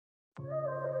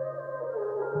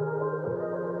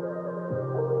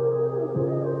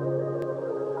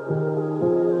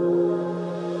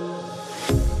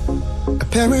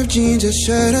pair of jeans, a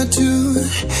shirt or two.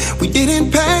 We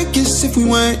didn't pack as if we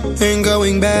weren't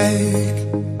going back.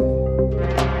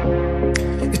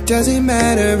 It doesn't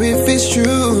matter if it's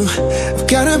true. I've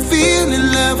got a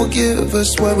feeling love will give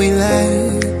us what we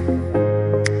lack.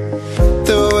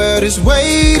 The world is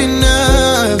waiting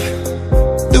up.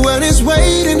 The world is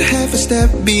waiting half a step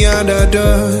beyond our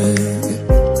door.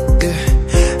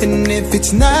 Yeah. And if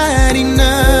it's not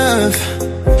enough,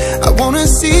 I wanna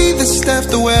see the stuff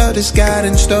the world has got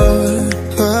in store.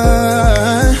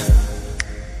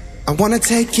 I wanna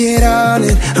take it all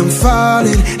in, I'm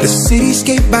falling. The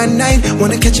cityscape by night,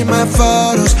 wanna catch in my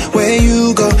photos. Where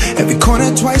you go, every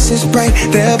corner twice as bright.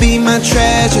 They'll be my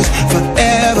treasures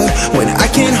forever. When I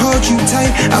can't hold you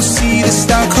tight, I'll see the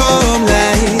Stockholm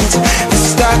lights. The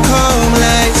Stockholm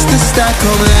lights, the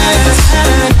Stockholm lights.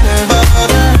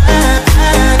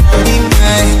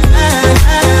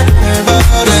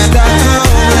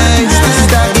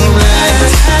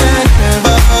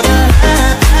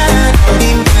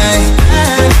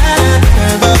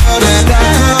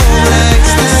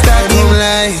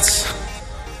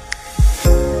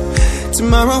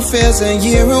 Tomorrow feels a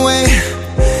year away,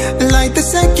 like the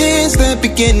seconds, the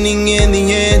beginning and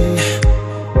the end.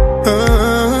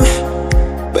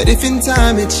 But if in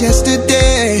time it's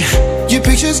yesterday, your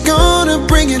picture's gonna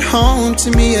bring it home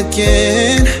to me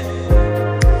again.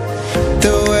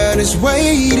 The world is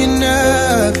waiting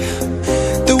up.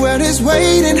 The world is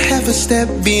waiting half a step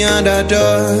beyond our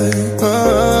door.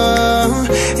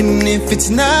 And if it's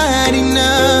not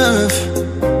enough,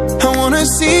 I wanna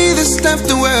see the stuff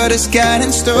the world has got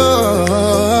in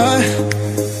store.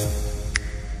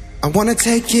 I wanna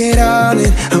take it all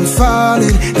in, I'm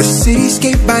falling. The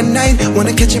cityscape by night,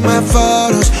 wanna catch in my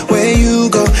photos. Where you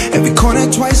go, every corner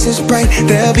twice as bright.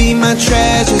 They'll be my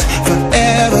treasures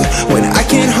forever. When I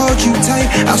can't hold you tight,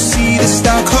 I'll see the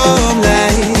Stockholm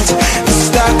lights. The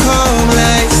Stockholm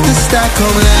lights, the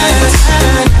Stockholm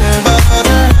lights.